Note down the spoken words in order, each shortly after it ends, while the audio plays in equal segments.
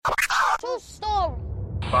true story.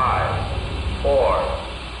 5, 4,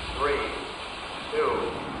 3, 2,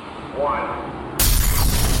 1.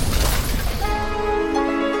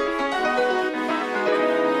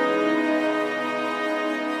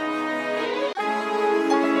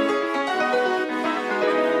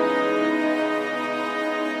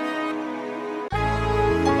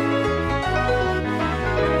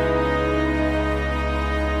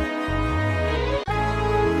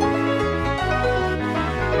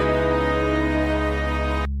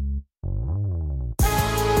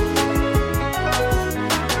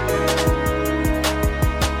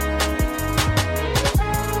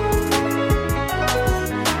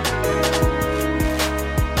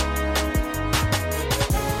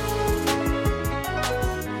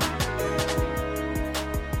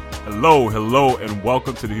 Hello, and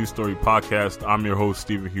welcome to the Hugh Story Podcast. I'm your host,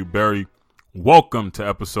 Stephen Hugh Berry. Welcome to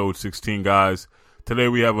episode 16, guys. Today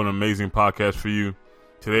we have an amazing podcast for you.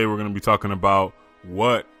 Today we're going to be talking about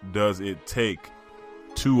what does it take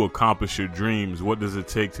to accomplish your dreams? What does it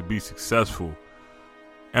take to be successful?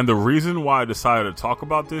 And the reason why I decided to talk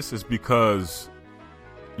about this is because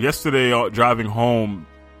yesterday, driving home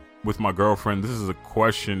with my girlfriend, this is a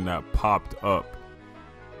question that popped up.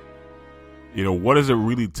 You know, what does it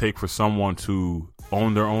really take for someone to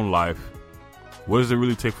own their own life? What does it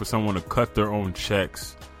really take for someone to cut their own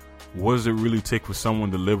checks? What does it really take for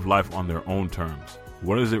someone to live life on their own terms?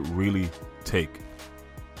 What does it really take?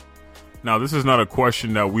 Now, this is not a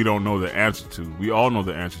question that we don't know the answer to. We all know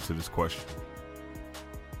the answer to this question.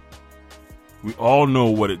 We all know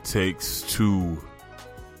what it takes to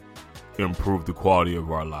improve the quality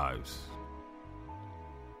of our lives.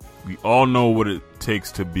 We all know what it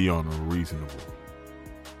takes to be unreasonable.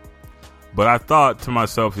 But I thought to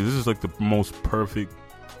myself, this is like the most perfect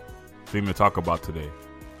thing to talk about today.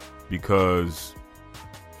 Because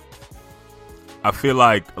I feel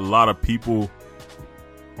like a lot of people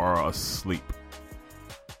are asleep.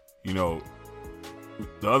 You know,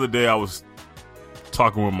 the other day I was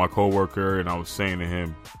talking with my coworker and I was saying to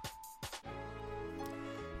him,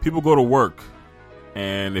 people go to work.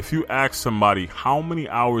 And if you ask somebody, how many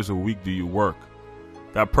hours a week do you work?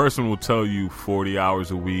 That person will tell you 40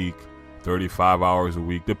 hours a week, 35 hours a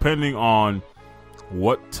week, depending on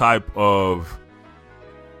what type of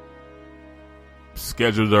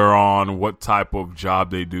schedule they're on, what type of job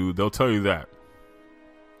they do. They'll tell you that.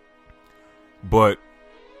 But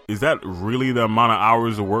is that really the amount of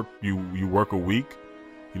hours of work you work a week?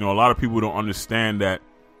 You know, a lot of people don't understand that.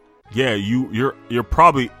 Yeah, you're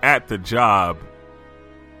probably at the job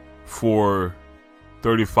for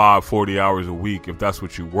 35, 40 hours a week if that's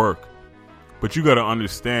what you work. But you got to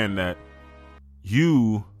understand that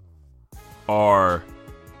you are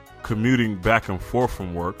commuting back and forth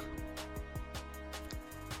from work.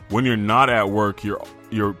 When you're not at work,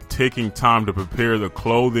 you're taking time to prepare the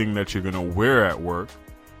clothing that you're going to wear at work.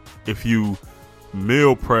 If you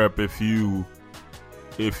meal prep, if you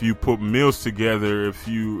put meals together, if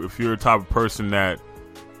you're the type of person that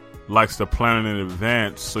likes to plan in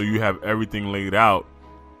advance so you have everything laid out,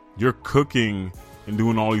 you're cooking and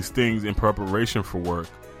doing all these things in preparation for work.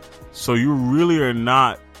 So you really are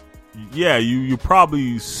not, you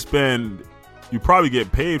probably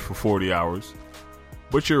get paid for 40 hours,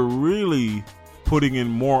 but you're really putting in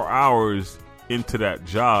more hours into that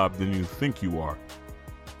job than you think you are.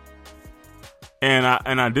 And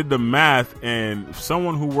I did the math, and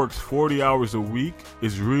someone who works 40 hours a week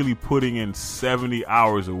is really putting in 70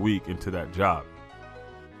 hours a week into that job.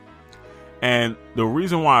 And the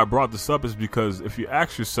reason why I brought this up is because if you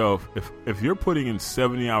ask yourself, if you're putting in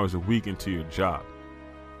 70 hours a week into your job,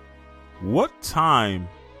 what time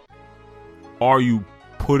are you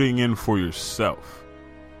putting in for yourself?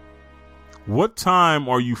 What time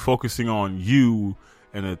are you focusing on you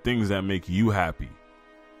and the things that make you happy?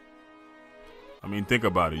 I mean, think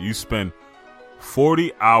about it. You spend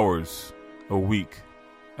 40 hours a week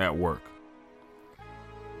at work.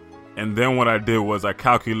 And then what I did was I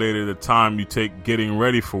calculated the time you take getting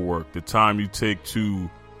ready for work, the time you take to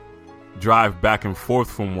drive back and forth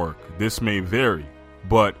from work. This may vary,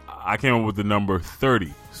 but I came up with the number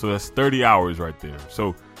 30. So that's 30 hours right there.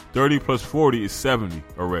 So 30 plus 40 is 70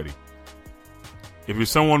 already. If you're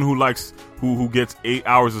someone who gets 8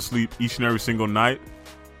 hours of sleep each and every single night,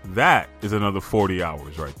 that is another 40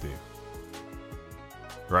 hours right there.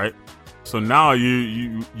 Right? So now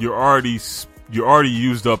you already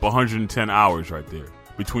used up 110 hours right there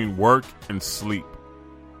between work and sleep.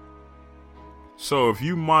 So if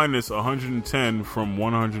you minus 110 from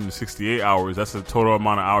 168 hours, that's the total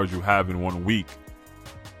amount of hours you have in 1 week.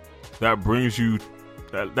 That brings you,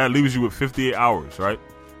 that leaves you with 58 hours, right?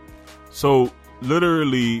 So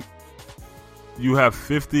literally you have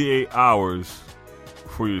 58 hours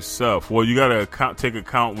for yourself. Well, you gotta take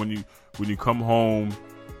account when you come home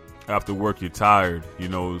after work, you're tired,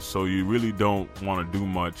 so you really don't want to do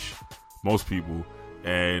much, most people,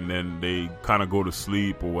 and then they kind of go to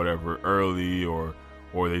sleep or whatever early, or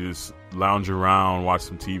they just lounge around, watch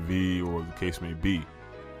some TV, or the case may be.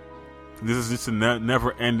 This is just a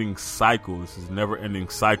never-ending cycle.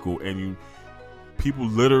 And people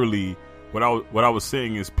literally, what I was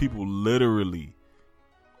saying is, people literally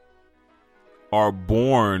are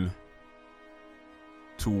born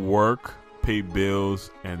to work, pay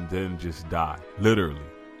bills, and then just die. Literally.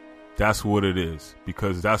 That's what it is.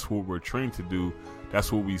 Because that's what we're trained to do.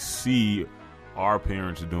 That's what we see our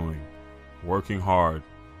parents doing. Working hard.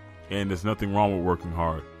 And there's nothing wrong with working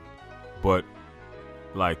hard. But,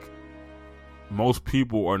 most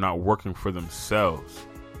people are not working for themselves.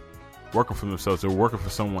 They're working for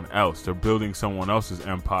someone else. They're building someone else's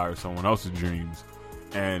empire, someone else's dreams.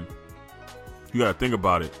 And you got to think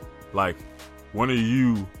about it. When are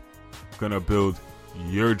you going to build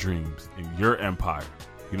your dreams and your empire?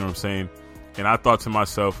 You know what I'm saying? And I thought to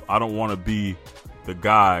myself, I don't want to be the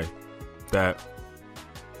guy that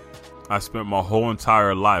I spent my whole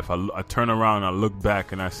entire life. I turn around and I look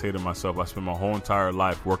back and I say to myself, I spent my whole entire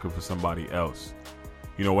life working for somebody else.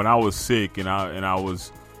 When I was sick and I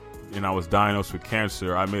was diagnosed with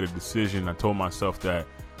cancer, I made a decision. I told myself that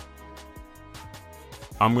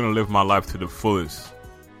I'm going to live my life to the fullest.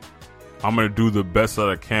 I'm going to do the best that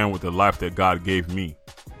I can with the life that God gave me.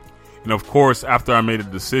 And of course, after I made a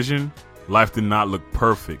decision, life did not look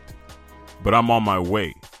perfect, but I'm on my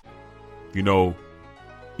way.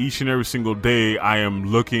 Each and every single day, I am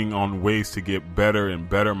looking on ways to get better and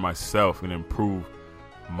better myself and improve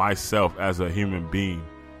myself as a human being.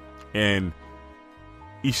 And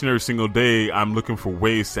each and every single day, I'm looking for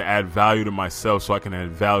ways to add value to myself so I can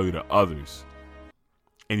add value to others.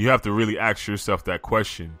 And you have to really ask yourself that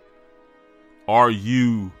question. Are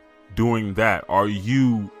you doing that? Are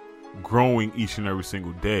you growing each and every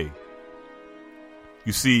single day?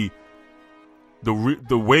 You see,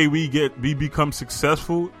 the way we become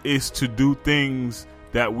successful is to do things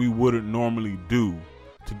that we wouldn't normally do,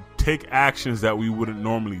 to take actions that we wouldn't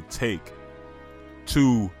normally take,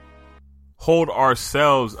 to hold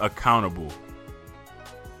ourselves accountable.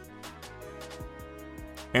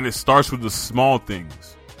 And it starts with the small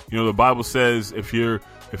things. The Bible says if you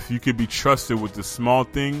could be trusted with the small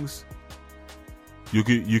things, you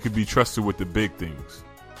could be trusted with the big things.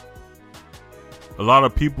 A lot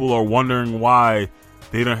of people are wondering why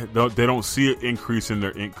they don't see an increase in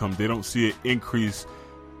their income. They don't see an increase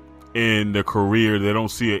in their career. They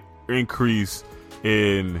don't see an increase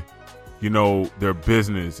in their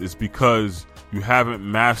business. It's because you haven't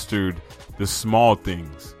mastered the small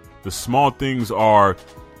things. The small things are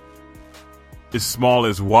as small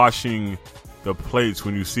as washing the plates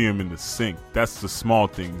when you see them in the sink. That's the small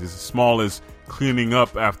things. It's as small as cleaning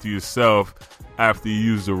up after yourself after you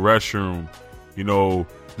use the restroom.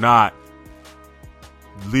 Not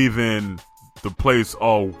leaving the place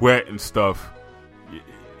all wet and stuff.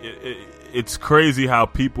 It's crazy how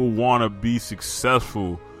people want to be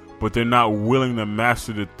successful, but they're not willing to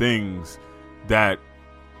master the things that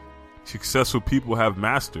successful people have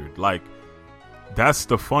mastered. That's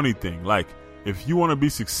the funny thing. If you want to be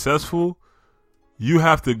successful, you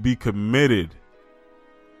have to be committed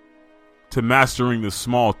to mastering the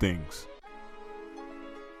small things.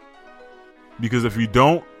 Because if you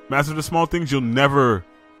don't master the small things, you'll never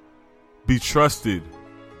be trusted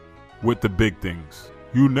with the big things.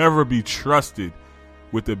 You'll never be trusted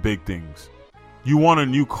with the big things. You want a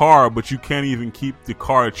new car, but you can't even keep the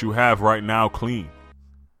car that you have right now clean.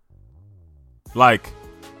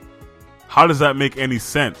 How does that make any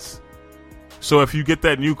sense? So if you get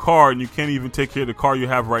that new car and you can't even take care of the car you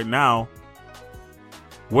have right now,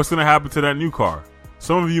 what's going to happen to that new car?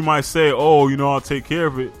 Some of you might say, I'll take care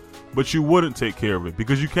of it. But you wouldn't take care of it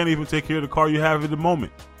because you can't even take care of the car you have at the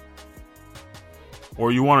moment.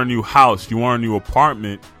 Or you want a new house, you want a new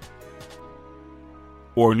apartment,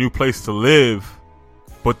 or a new place to live,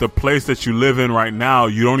 but the place that you live in right now,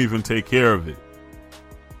 you don't even take care of it.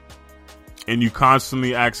 And you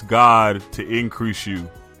constantly ask God to increase you.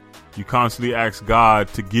 You constantly ask God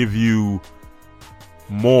to give you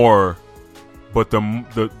more, but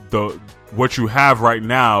the what you have right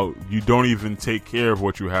now, you don't even take care of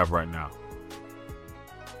what you have right now.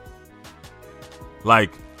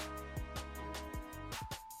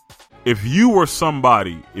 If you were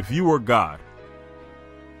somebody, if you were God,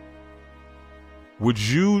 would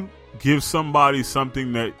you give somebody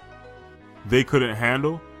something that they couldn't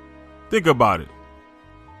handle? Think about it.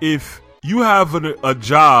 If you have a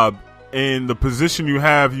job in the position you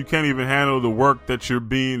have, you can't even handle the work that you're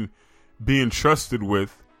being trusted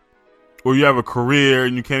with, or you have a career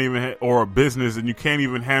and you can't even or a business and you can't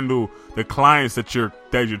even handle the clients that you're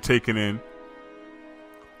taking in,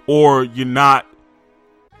 or you're not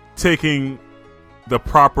taking the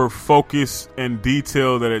proper focus and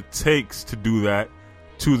detail that it takes to do that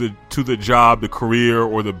to the job, the career,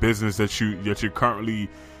 or the business that you're currently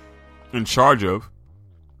in charge of.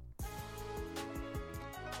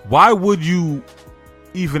 Why would you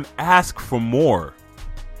even ask for more?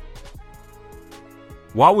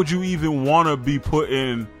 Why would you even want to be put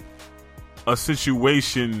in a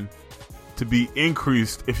situation to be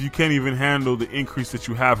increased if you can't even handle the increase that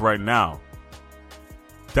you have right now?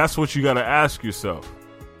 That's what you got to ask yourself.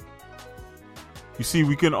 You see,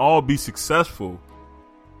 we can all be successful,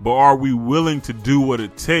 but are we willing to do what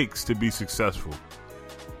it takes to be successful?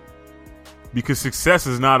 Because success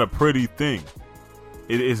is not a pretty thing.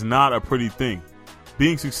 It is not a pretty thing.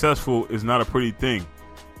 Being successful is not a pretty thing.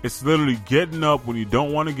 It's literally getting up when you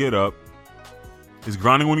don't want to get up. It's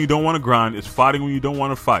grinding when you don't want to grind. It's fighting when you don't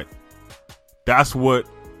want to fight. That's what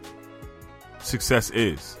success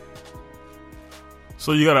is.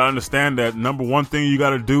 So you got to understand that number one thing you got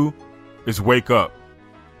to do is wake up.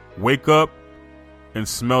 Wake up and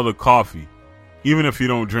smell the coffee. Even if you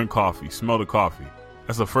don't drink coffee, smell the coffee.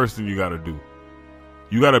 That's the first thing you got to do.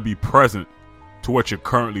 You got to be present to what you're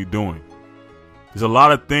currently doing. There's a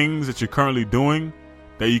lot of things that you're currently doing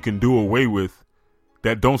that you can do away with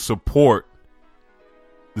that don't support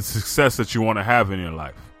the success that you want to have in your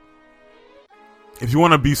life. If you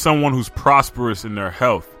want to be someone who's prosperous in their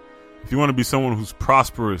health, if you want to be someone who's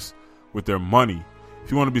prosperous with their money,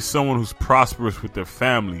 if you want to be someone who's prosperous with their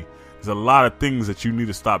family, there's a lot of things that you need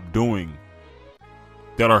to stop doing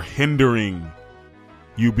that are hindering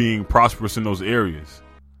you being prosperous in those areas.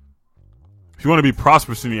 If you want to be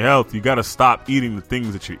prosperous in your health, you got to stop eating the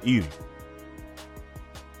things that you're eating.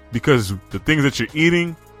 Because the things that you're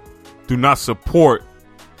eating do not support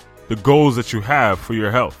the goals that you have for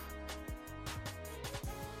your health.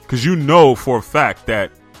 Because you know for a fact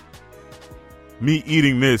that me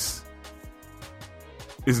eating this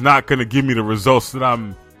is not going to give me the results that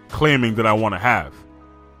I'm claiming that I want to have.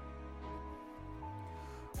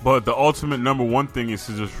 But the ultimate number one thing is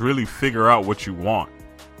to just really figure out what you want.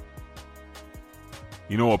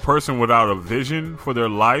 You know, a person without a vision for their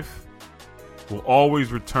life will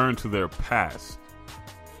always return to their past.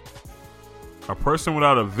 A person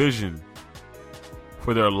without a vision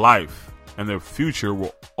for their life and their future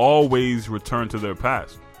will always return to their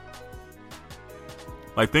past.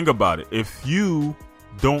 Like, think about it. If you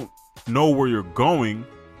don't know where you're going,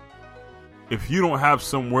 if you don't have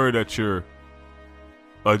somewhere that you're,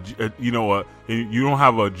 you don't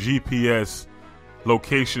have a GPS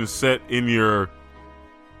location set in your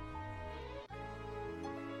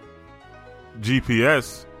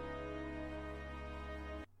GPS,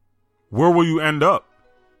 where will you end up?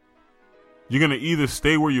 You're going to either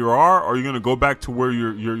stay where you are or you're going to go back to where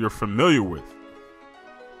you're familiar with.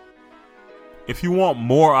 If you want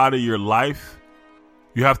more out of your life,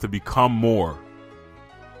 you have to become more.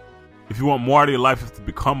 If you want more out of your life, you have to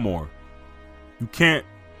become more. You can't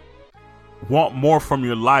want more from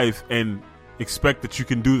your life and expect that you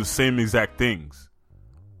can do the same exact things.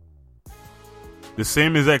 The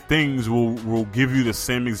same exact things will give you the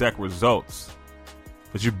same exact results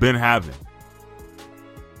that you've been having.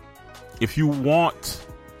 If you want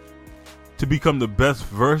to become the best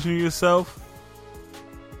version of yourself,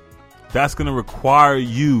 that's going to require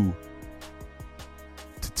you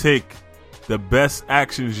to take the best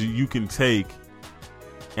actions you can take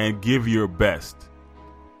and give your best.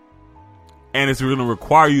 And it's going to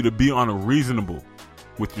require you to be unreasonable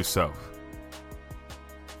with yourself.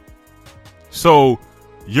 So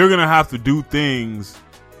you're going to have to do things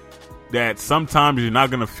that sometimes you're not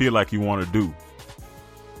going to feel like you want to do.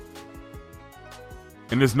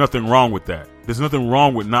 And there's nothing wrong with that. There's nothing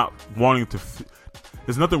wrong with not wanting to.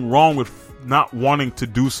 There's nothing wrong with not wanting to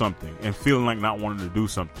do something and feeling like not wanting to do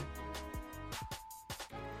something.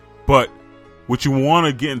 But what you want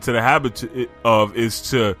to get into the habit of is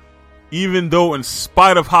to, even though in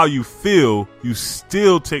spite of how you feel, you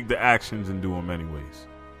still take the actions and do them anyways.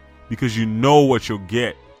 Because you know what you'll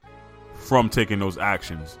get from taking those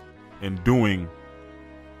actions and doing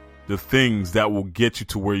the things that will get you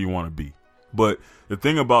to where you want to be. But the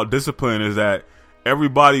thing about discipline is that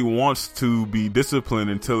everybody wants to be disciplined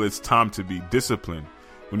until it's time to be disciplined.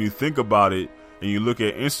 When you think about it and you look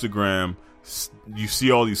at Instagram, you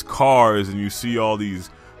see all these cars and you see all these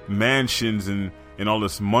mansions and all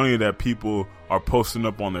this money that people are posting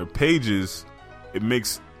up on their pages. It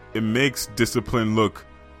makes discipline look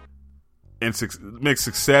makes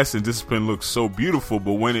success and discipline look so beautiful.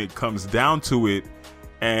 But when it comes down to it,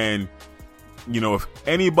 and if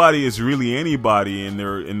anybody is really anybody and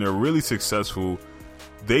they're really successful,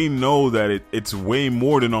 they know that it's way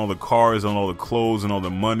more than all the cars and all the clothes and all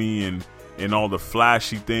the money and all the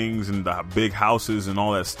flashy things and the big houses and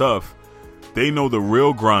all that stuff. They know the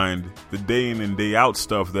real grind, the day in and day out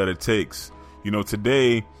stuff that it takes.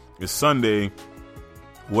 Today is Sunday.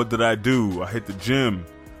 What did I do? I hit the gym.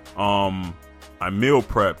 I meal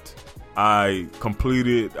prepped. I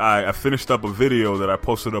finished up a video that I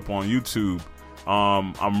posted up on YouTube.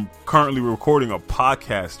 I'm currently recording a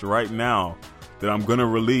podcast right now that I'm going to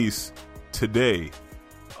release today.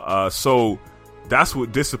 So that's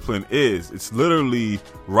what discipline is. It's literally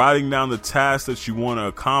writing down the tasks that you want to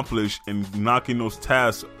accomplish and knocking those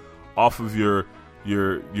tasks off of your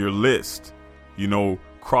list.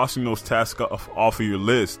 Crossing those tasks off of your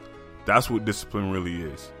list. That's what discipline really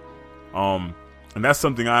is. And that's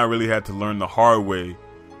something I really had to learn the hard way,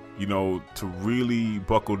 to really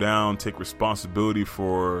buckle down, take responsibility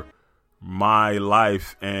for my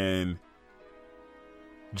life, and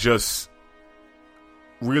just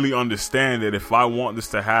really understand that if I want this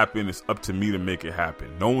to happen, it's up to me to make it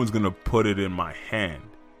happen. No one's going to put it in my hand.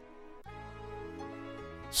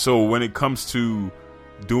 So when it comes to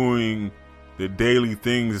doing the daily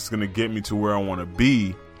things that's going to get me to where I want to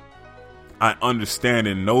be, I understand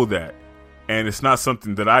and know that. And it's not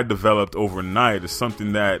something that I developed overnight. It's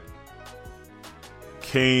something that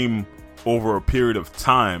came over a period of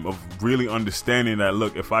time of really understanding that,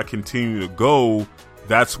 look, if I continue to go,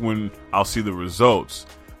 that's when I'll see the results.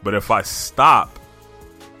 But if I stop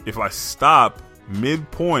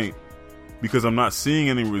midpoint because I'm not seeing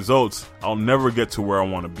any results, I'll never get to where I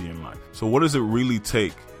want to be in life. So what does it really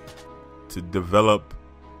take to develop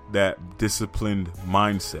that disciplined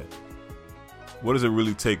mindset? What does it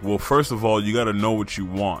really take? Well, first of all, you got to know what you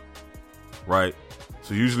want, right?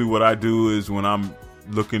 So usually what I do is when I'm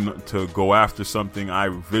looking to go after something, I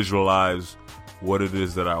visualize what it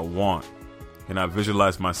is that I want. And I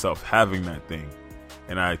visualize myself having that thing.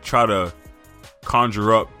 And I try to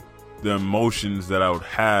conjure up the emotions that I would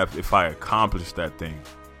have if I accomplished that thing.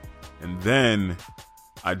 And then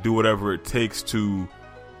I do whatever it takes to,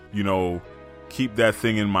 keep that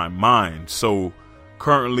thing in my mind. So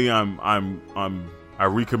currently I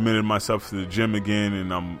recommitted myself to the gym again,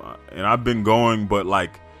 and I've been going, but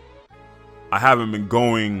like I haven't been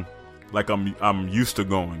going like I'm used to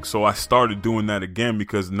going. So I started doing that again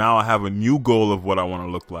because now I have a new goal of what I want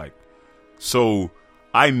to look like. So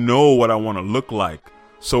I know what I want to look like.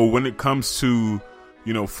 So when it comes to,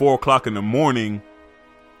 4:00 in the morning,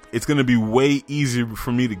 it's going to be way easier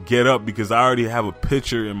for me to get up because I already have a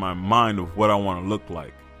picture in my mind of what I want to look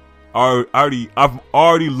like. I've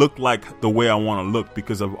already looked like the way I want to look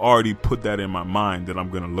because I've already put that in my mind that I'm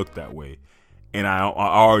going to look that way. And I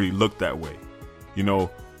already look that way.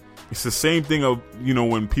 It's the same thing of,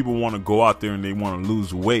 when people want to go out there and they want to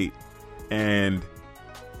lose weight and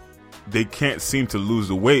they can't seem to lose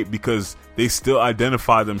the weight because they still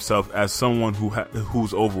identify themselves as someone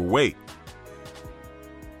who's overweight.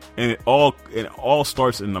 And it all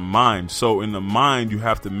starts in the mind. So in the mind, you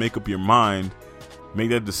have to make up your mind, make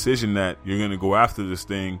that decision that you're going to go after this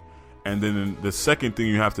thing. And then the second thing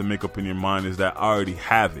you have to make up in your mind is that I already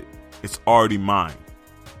have it. It's already mine.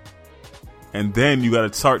 And then you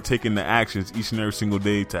got to start taking the actions each and every single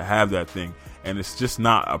day to have that thing. And it's just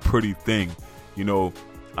not a pretty thing.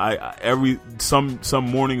 Some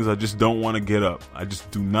mornings I just don't want to get up. I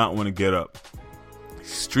just do not want to get up. It's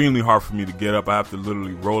extremely hard for me to get up. I have to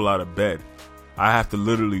literally roll out of bed. I have to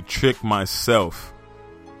literally trick myself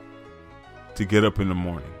to get up in the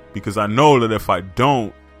morning because I know that if I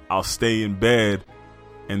don't, I'll stay in bed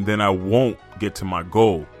and then I won't get to my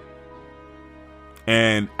goal.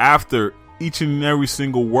 And after each and every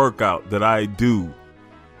single workout that I do,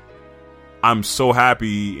 I'm so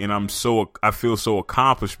happy and I feel so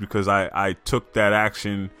accomplished because I took that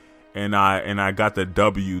action and I got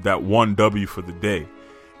that one W for the day.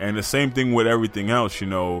 And the same thing with everything else,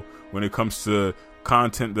 when it comes to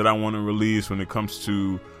content that I want to release, when it comes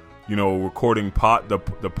to, recording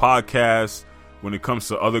the podcast, when it comes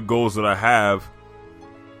to other goals that I have,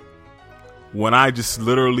 when I just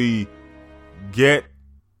literally get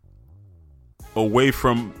away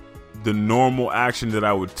from the normal action that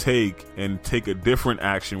I would take and take a different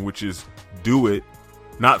action, which is do it,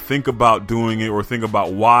 not think about doing it or think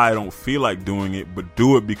about why I don't feel like doing it, but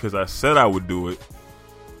do it because I said I would do it.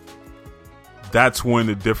 That's when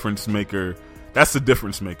the difference maker, that's the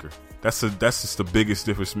difference maker. That's just the biggest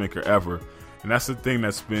difference maker ever. And that's the thing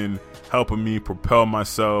that's been helping me propel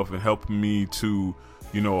myself and helping me to,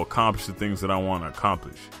 accomplish the things that I want to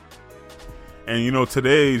accomplish. And,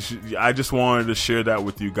 I just wanted to share that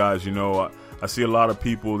with you guys. I see a lot of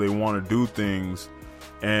people, they want to do things,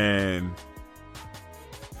 and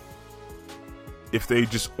if they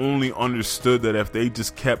just only understood that if they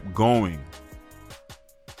just kept going,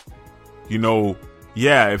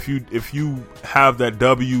 if you have that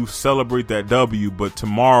W, celebrate that W, but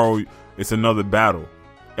tomorrow it's another battle.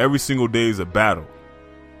 Every single day is a battle.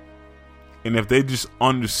 And if they just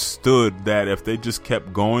understood that if they just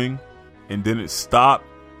kept going and didn't stop,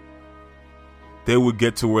 they would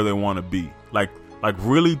get to where they want to be. Like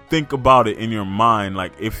really think about it in your mind.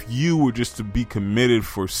 Like, if you were just to be committed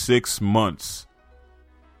for 6 months,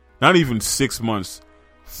 not even 6 months,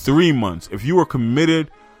 3 months. If you were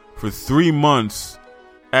committed for 3 months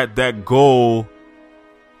at that goal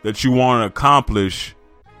that you want to accomplish,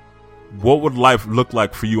 what would life look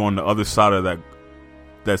like for you on the other side of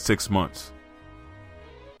that 6 months?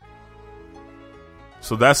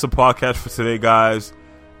 So that's the podcast for today, guys.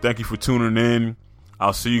 Thank you for tuning in.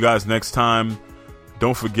 I'll see you guys next time.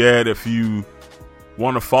 Don't forget, if you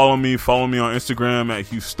want to follow me on Instagram at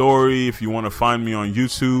Hugh Story. If you want to find me on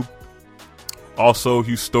YouTube, also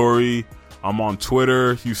Hugh Story. I'm on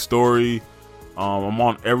Twitter, Hugh Story. I'm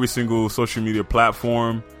on every single social media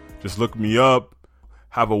platform. Just look me up.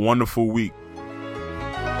 Have a wonderful week.